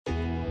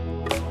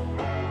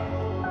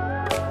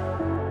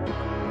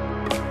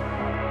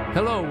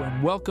Hello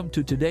and welcome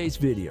to today's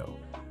video.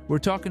 We're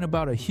talking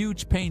about a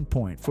huge pain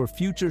point for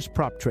futures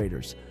prop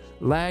traders: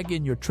 lag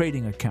in your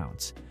trading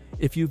accounts.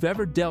 If you've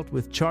ever dealt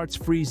with charts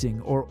freezing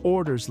or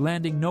orders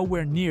landing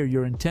nowhere near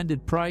your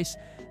intended price,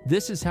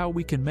 this is how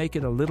we can make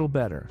it a little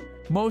better.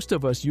 Most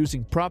of us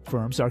using prop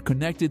firms are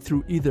connected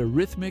through either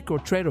Rithmic or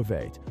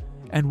Tradeify.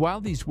 And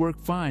while these work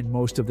fine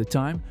most of the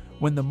time,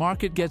 when the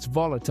market gets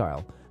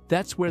volatile,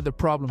 that's where the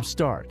problems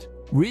start.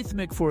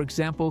 Rithmic, for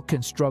example,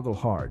 can struggle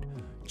hard.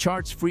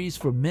 Charts freeze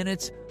for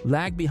minutes,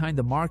 lag behind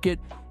the market,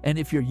 and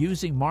if you're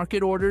using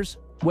market orders,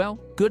 well,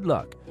 good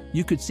luck.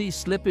 You could see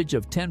slippage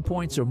of 10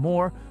 points or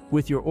more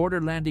with your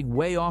order landing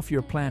way off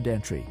your planned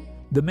entry.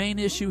 The main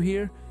issue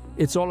here?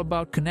 It's all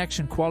about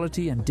connection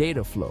quality and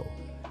data flow.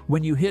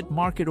 When you hit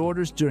market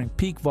orders during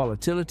peak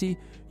volatility,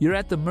 you're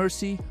at the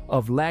mercy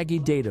of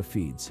laggy data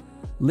feeds.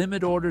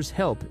 Limit orders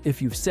help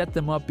if you've set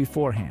them up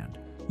beforehand.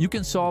 You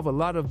can solve a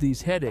lot of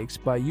these headaches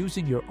by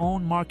using your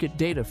own market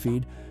data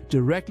feed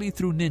directly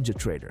through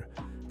NinjaTrader.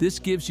 This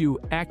gives you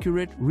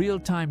accurate,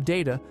 real-time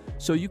data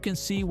so you can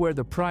see where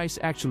the price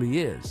actually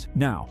is.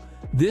 Now,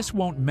 this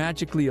won't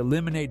magically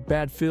eliminate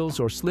bad fills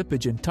or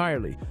slippage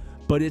entirely,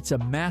 but it's a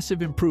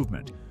massive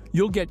improvement.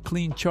 You'll get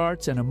clean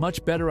charts and a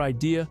much better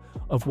idea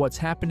of what's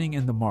happening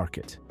in the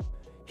market.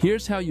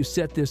 Here's how you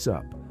set this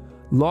up.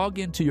 Log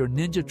into your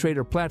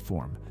NinjaTrader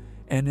platform,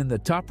 and in the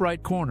top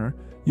right corner,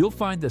 you'll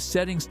find the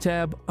Settings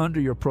tab under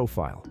your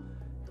profile.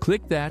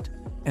 Click that,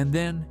 and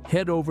then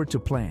head over to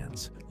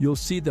Plans. You'll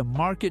see the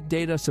Market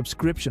Data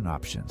subscription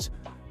options.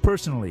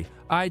 Personally,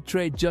 I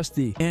trade just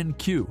the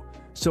NQ,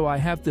 so I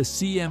have the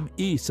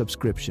CME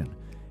subscription.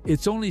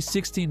 It's only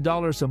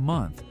 $16 a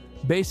month,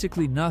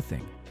 basically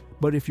nothing.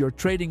 But if you're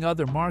trading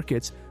other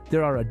markets,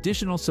 there are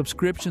additional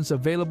subscriptions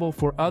available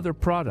for other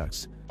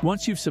products.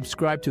 Once you've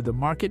subscribed to the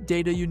market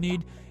data you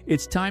need,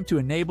 it's time to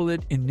enable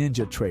it in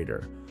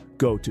NinjaTrader.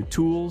 Go to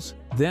Tools,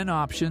 then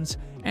Options,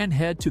 and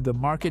head to the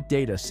Market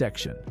Data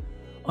section.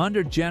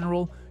 Under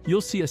General, you'll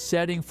see a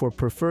setting for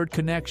preferred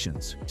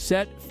connections.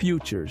 Set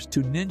Futures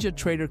to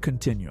NinjaTrader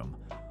Continuum.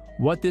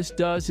 What this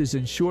does is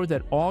ensure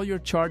that all your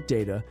chart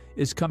data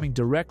is coming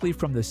directly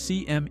from the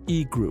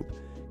CME Group,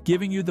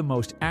 giving you the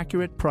most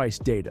accurate price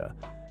data.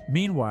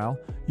 Meanwhile,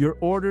 your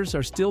orders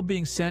are still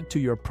being sent to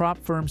your prop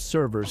firm's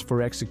servers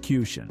for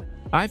execution.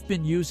 I've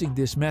been using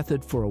this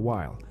method for a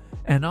while,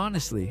 and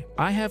honestly,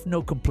 I have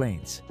no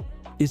complaints.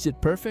 Is it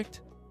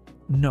perfect?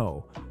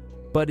 No,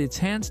 but it's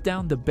hands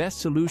down the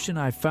best solution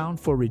I've found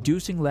for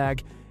reducing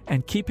lag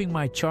and keeping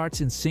my charts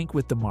in sync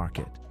with the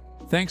market.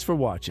 Thanks for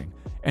watching,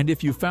 and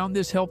if you found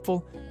this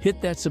helpful,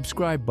 hit that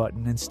subscribe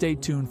button and stay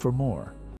tuned for more.